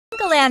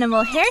Jungle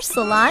Animal Hair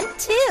Salon,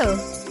 too.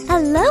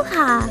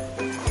 Aloha!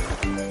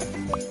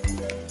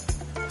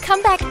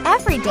 Come back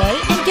every day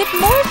and get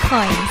more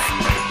coins.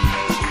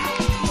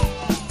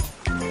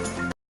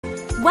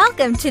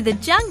 Welcome to the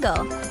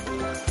jungle.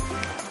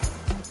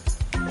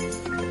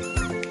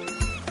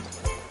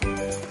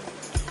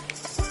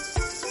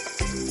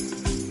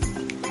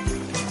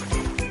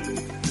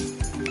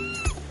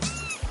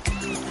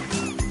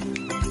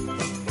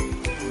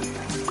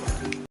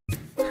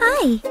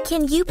 Hi,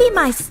 can you be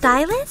my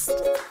stylist?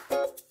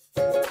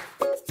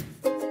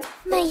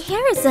 My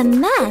hair is a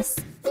mess.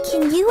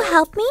 Can you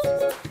help me?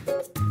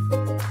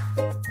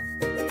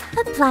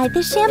 Apply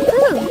the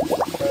shampoo.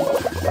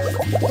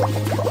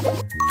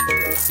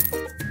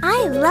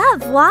 I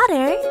love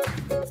water.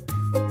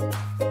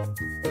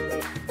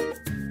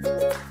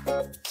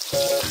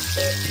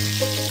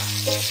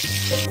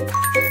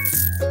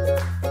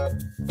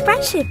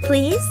 Brush it,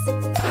 please.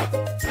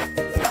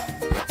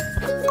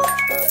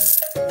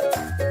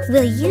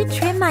 Will you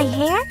trim my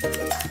hair?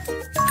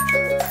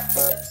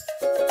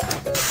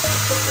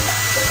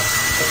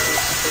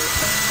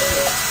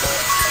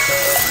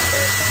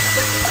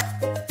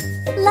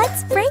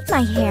 Let's braid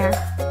my hair.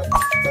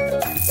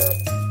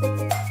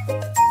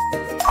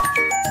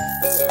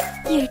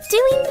 You're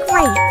doing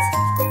great.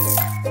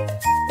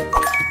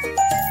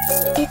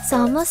 It's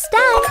almost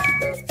done.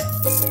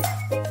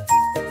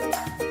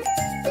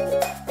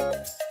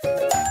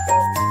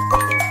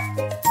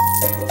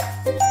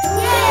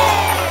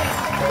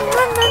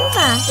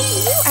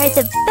 You are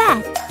the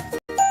best!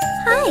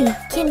 Hi,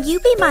 can you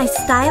be my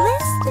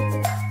stylist?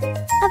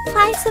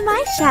 Apply some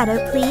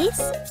eyeshadow, please.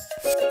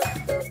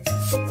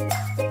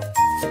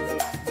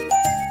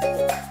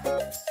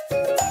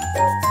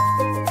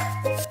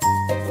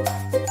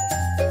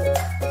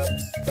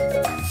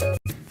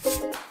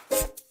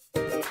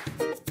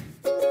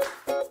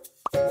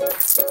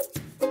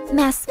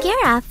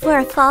 Mascara for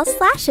a false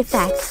lash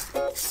effect.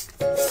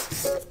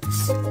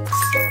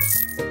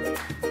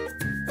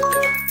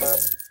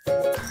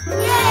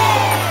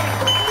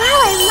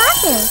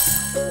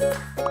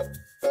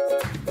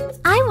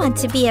 I want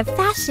to be a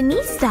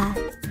fashionista.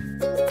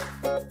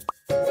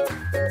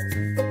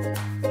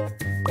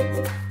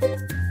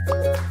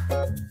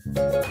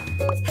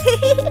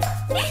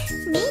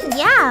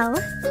 Meow.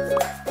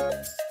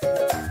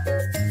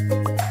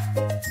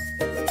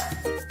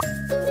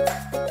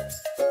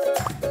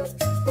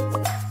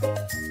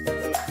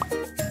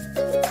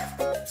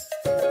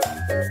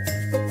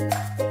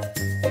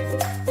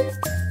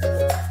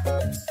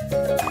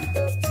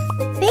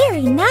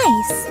 Very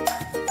nice.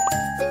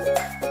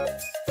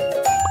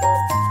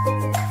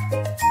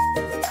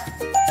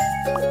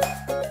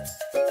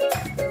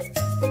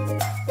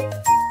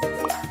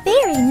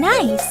 Very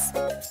nice.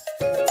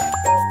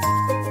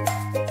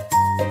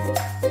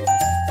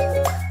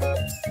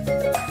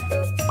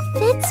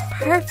 It's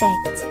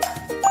perfect.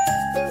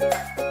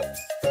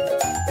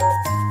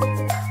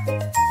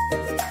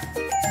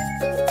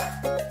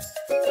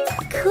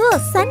 Cool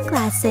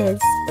sunglasses.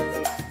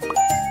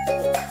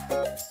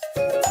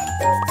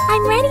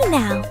 I'm ready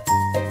now.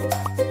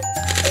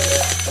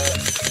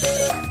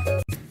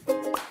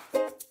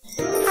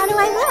 How do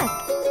I look?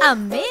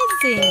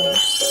 Amazing!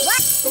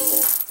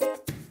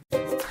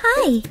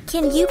 Hi,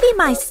 can you be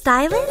my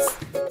stylist?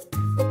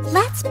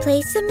 Let's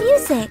play some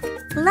music.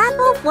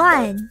 Level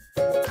 1.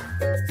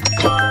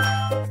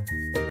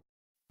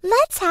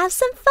 Let's have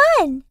some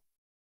fun.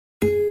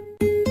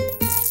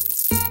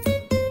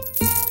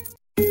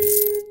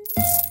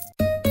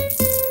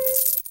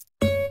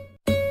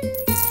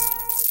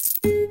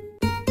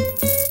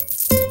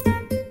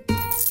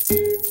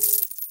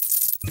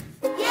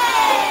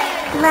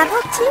 Yay!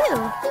 Level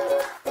 2.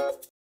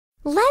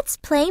 Let's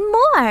play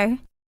more.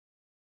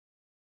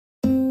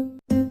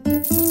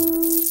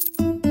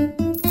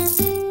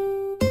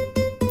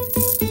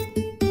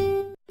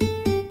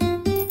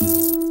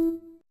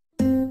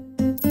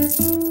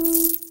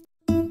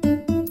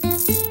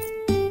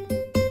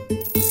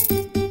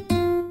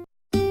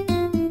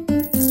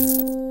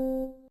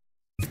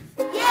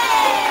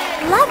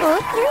 Level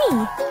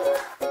 3.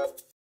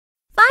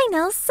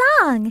 Final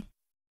song.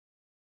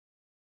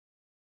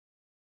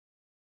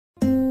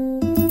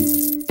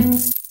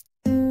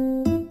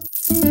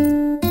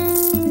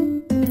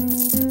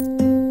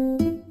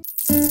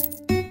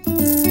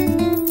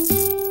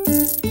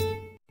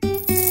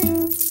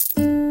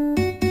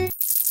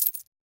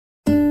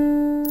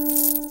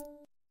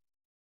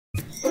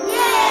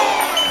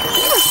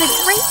 It was a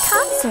great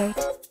concert.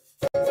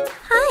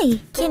 Hi,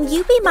 can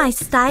you be my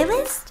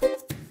stylist?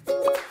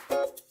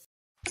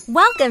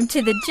 Welcome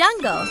to the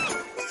jungle.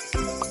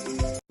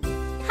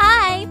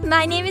 Hi,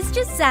 my name is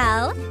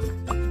Gizelle.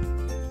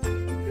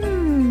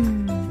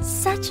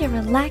 Such a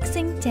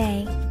relaxing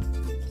day.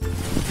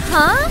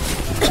 Huh?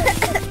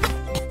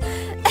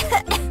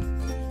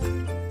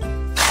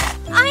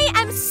 I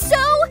am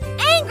so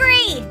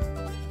angry!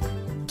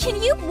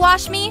 Can you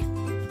wash me?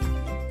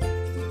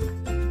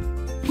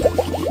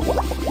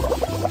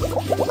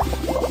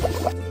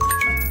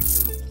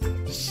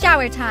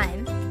 Shower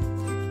time.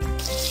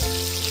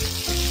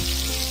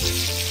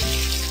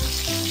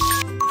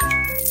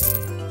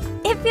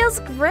 It feels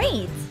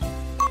great!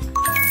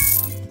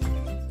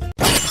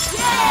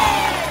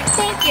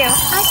 Thank you.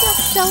 I feel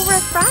so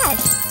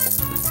refreshed.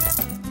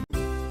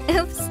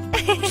 Oops.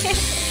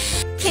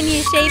 Can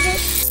you shave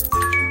it?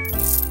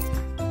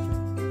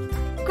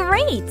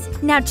 Great!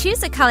 Now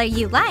choose a color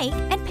you like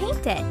and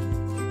paint it.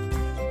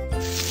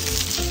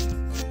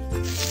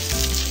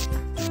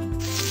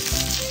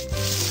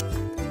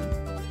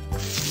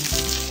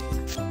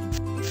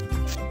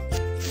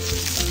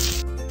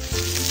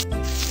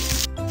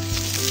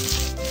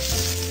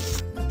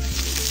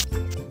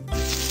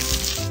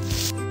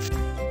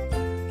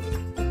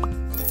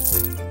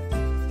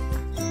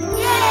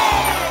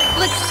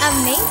 Looks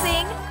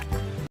amazing!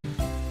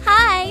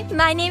 Hi,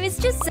 my name is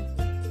Gizelle.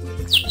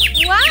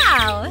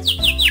 Wow!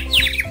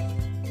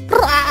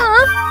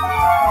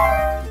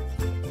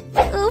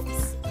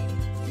 Oops!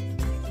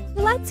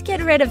 Let's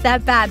get rid of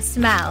that bad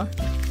smell.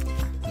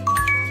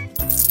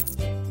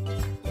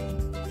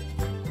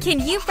 Can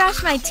you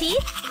brush my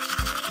teeth?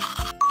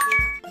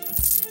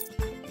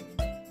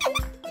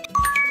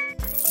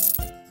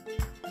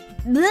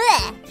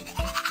 Blech!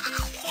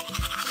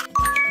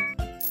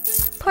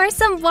 Pour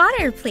some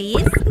water,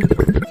 please.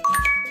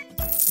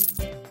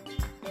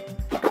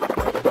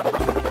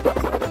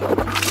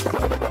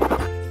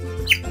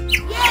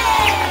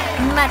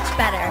 Much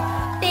better.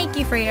 Thank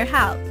you for your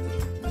help.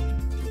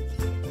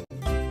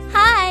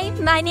 Hi,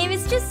 my name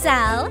is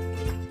Gizelle.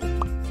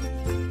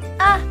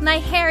 Ah, my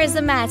hair is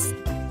a mess.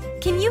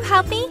 Can you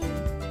help me?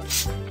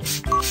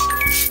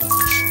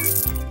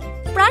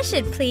 Brush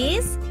it,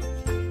 please.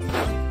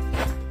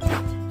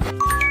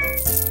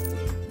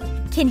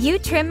 Can you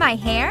trim my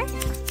hair?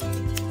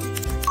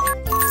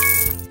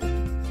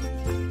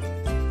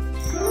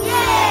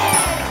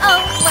 Oh,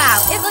 wow,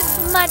 it looks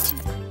much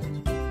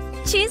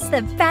better. Choose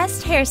the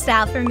best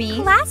hairstyle for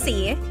me.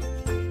 Classy!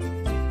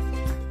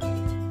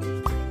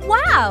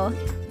 Wow!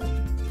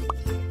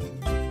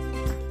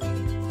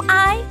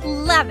 I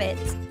love it!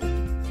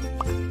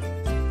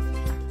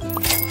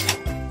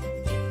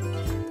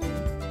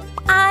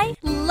 I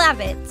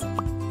love it!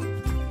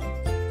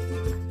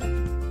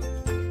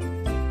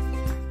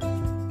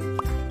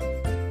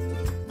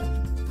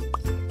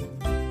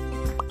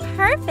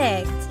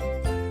 Perfect!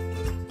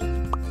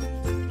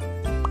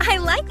 I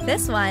like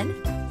this one.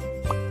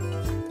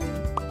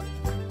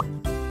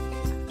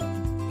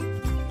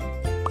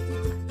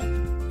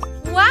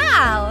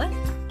 Wow!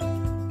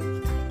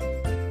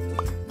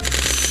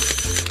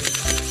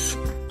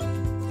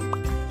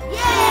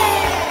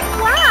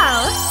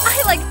 Wow!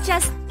 I look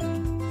just...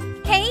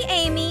 Hey,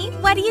 Amy,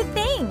 what do you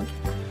think?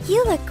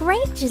 You look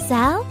great,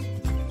 Gizelle.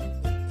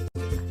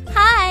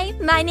 Hi,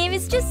 my name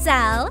is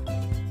Gizelle.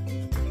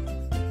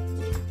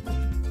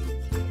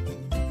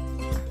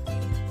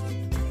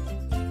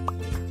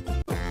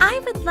 I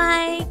would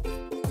like...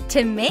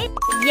 Tomato?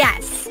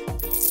 Yes.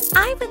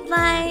 I would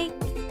like...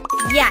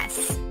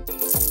 Yes.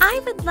 I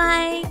would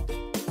like...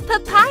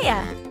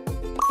 Papaya.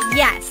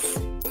 Yes.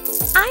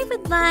 I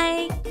would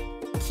like...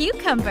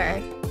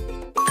 Cucumber.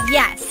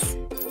 Yes.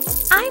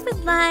 I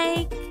would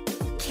like...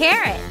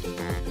 Carrot.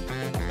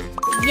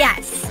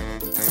 Yes.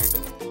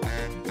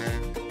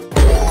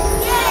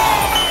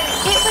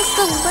 It was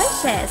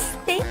delicious.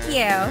 Thank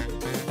you.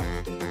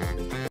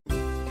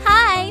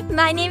 Hi,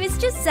 my name is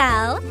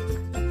Gizelle.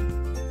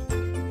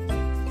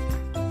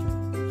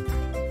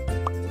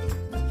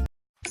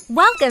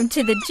 Welcome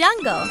to the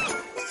jungle.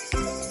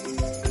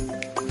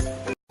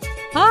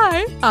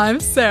 Hi, I'm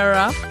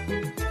Sarah.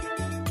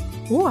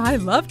 Oh, I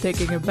love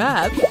taking a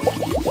bath.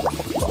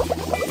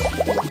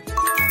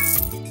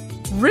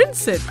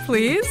 Rinse it,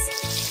 please.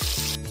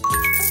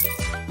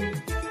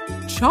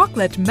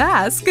 Chocolate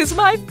mask is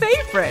my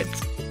favorite.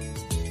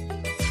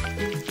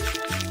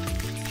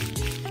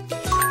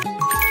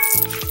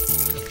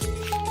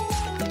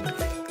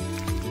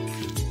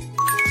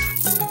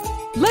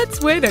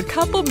 Let's wait a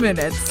couple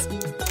minutes.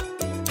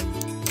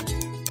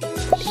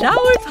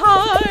 Shower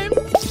time!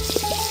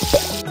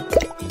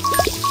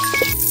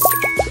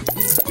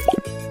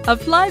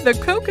 Apply the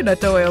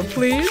coconut oil,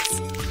 please.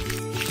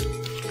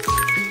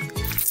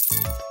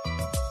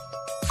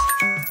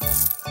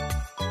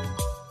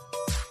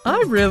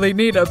 I really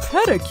need a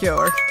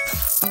pedicure.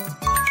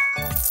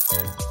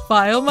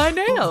 File my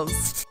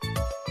nails.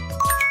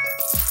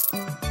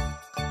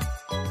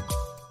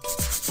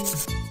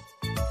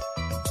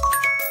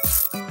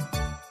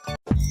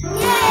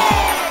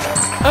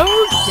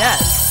 Oh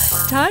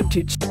yes, time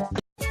to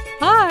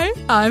Hi,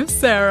 I'm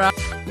Sarah.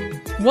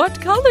 What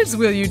colors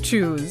will you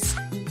choose?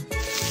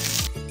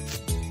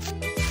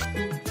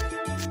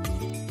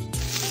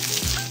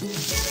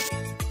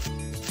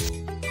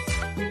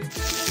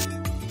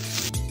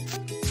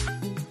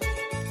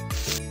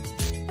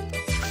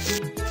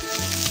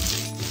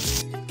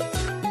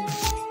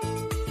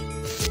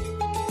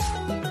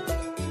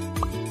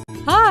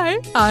 Hi,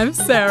 I'm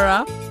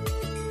Sarah.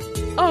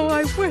 Oh,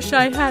 I wish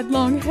I had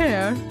long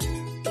hair.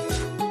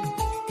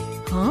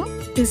 Huh?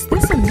 Is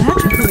this a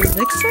magical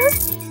elixir?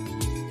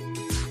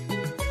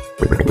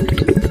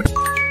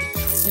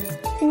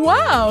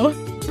 Wow!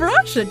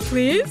 Brush it,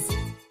 please.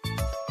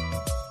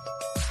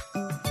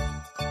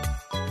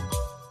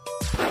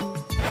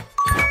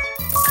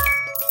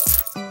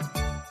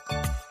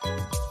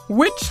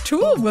 Which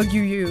tool will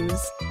you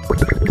use?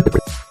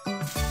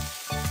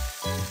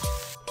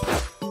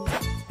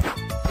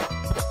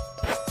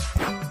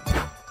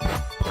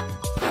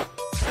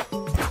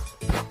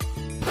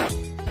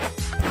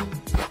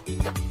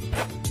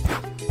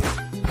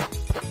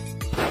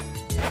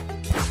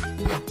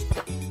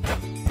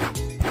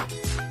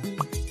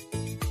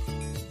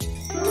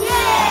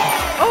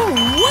 Oh,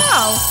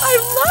 wow! I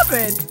love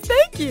it!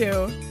 Thank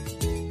you!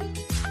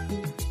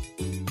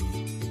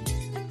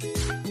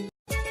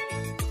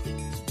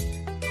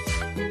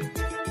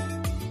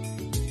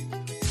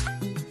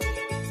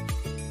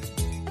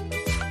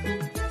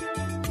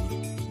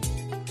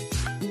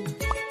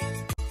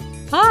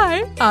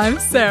 Hi, I'm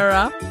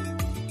Sarah.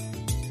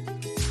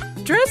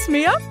 Dress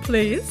me up,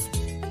 please.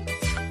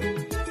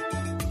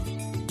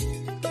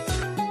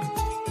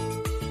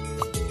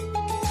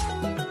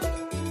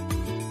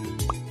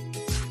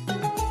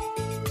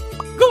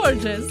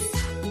 Gorgeous.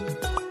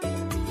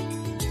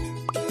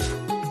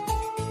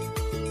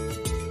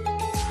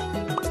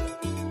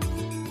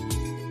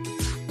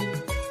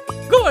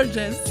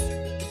 Gorgeous.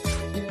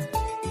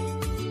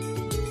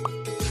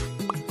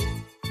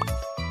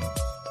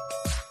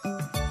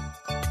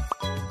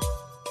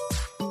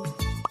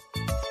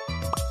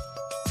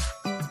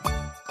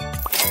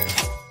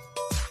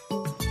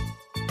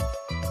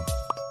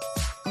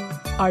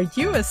 Are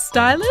you a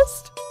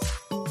stylist?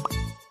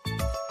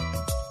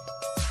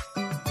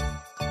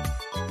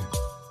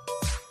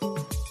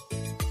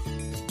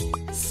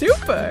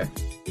 Super!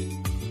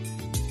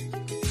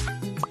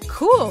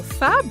 Cool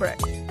fabric!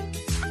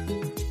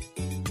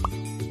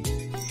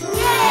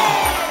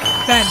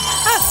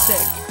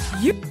 Fantastic!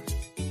 You...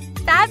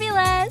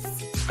 Fabulous!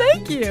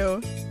 Thank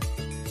you!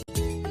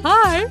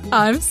 Hi,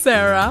 I'm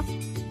Sarah.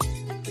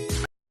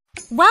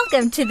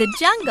 Welcome to the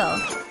jungle.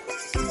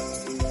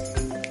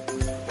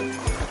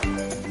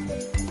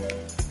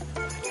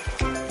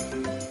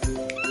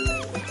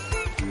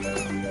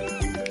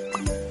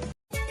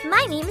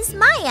 My name is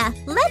Maya.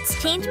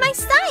 Let's change my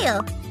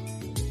style.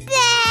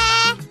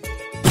 Bleh!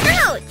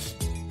 Ouch!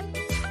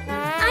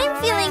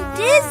 I'm feeling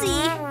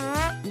dizzy.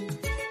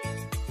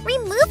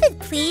 Remove it,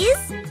 please.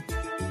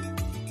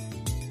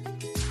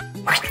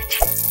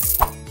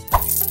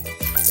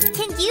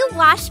 Can you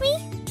wash me?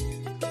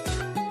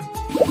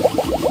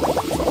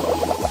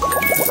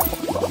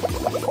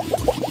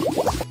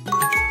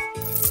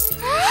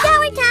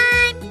 Shower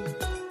time!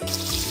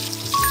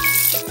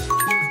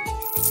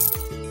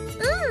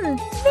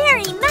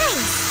 Very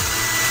nice!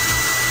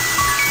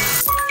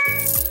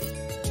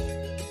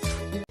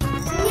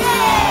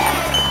 Yeah!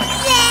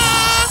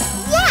 Yes!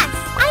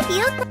 I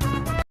feel good!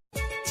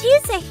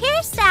 Choose a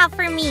hairstyle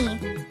for me!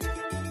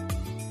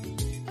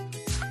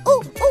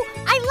 Oh,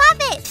 I love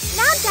it!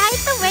 Now dye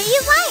it the way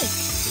you like!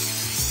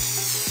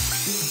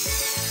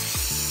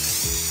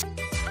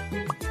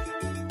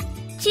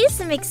 Choose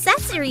some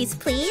accessories,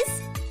 please!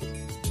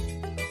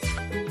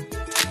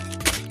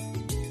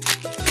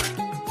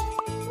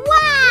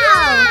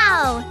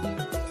 Wow!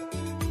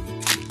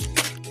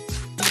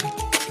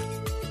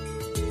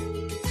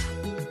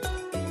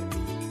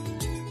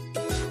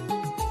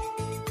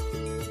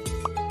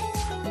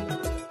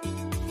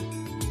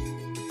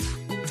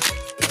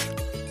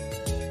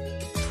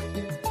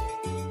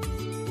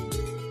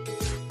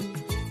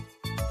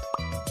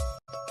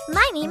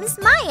 My name is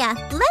Maya.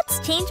 Let's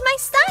change my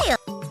style.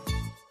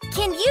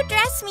 Can you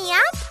dress me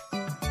up?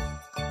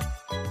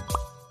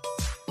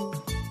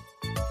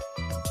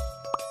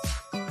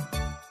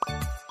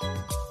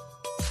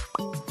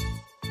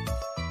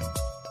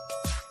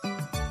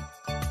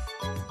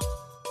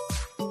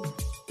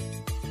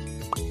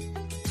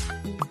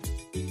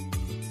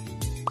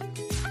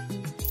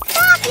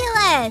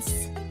 Fabulous!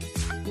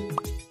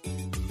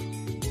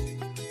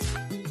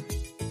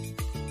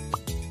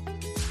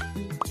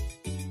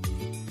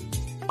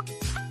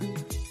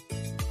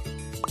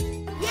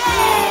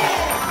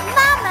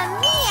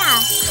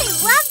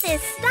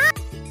 This style.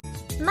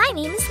 My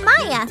name is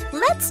Maya.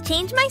 Let's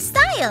change my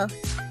style.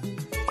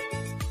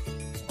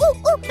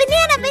 Ooh,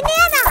 banana!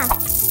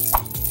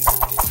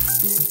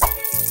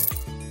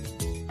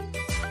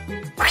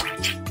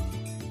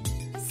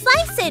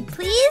 Slice it,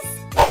 please.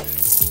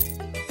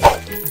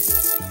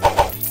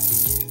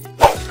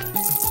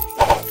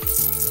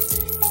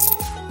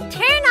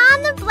 Turn on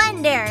the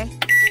blender.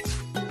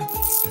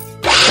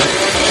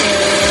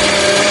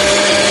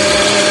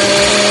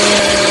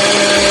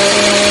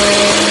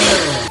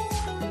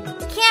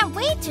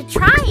 To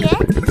try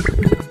it.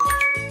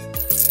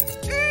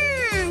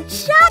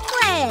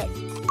 Chocolate!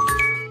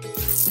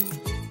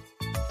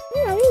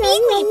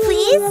 Feed me,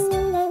 please.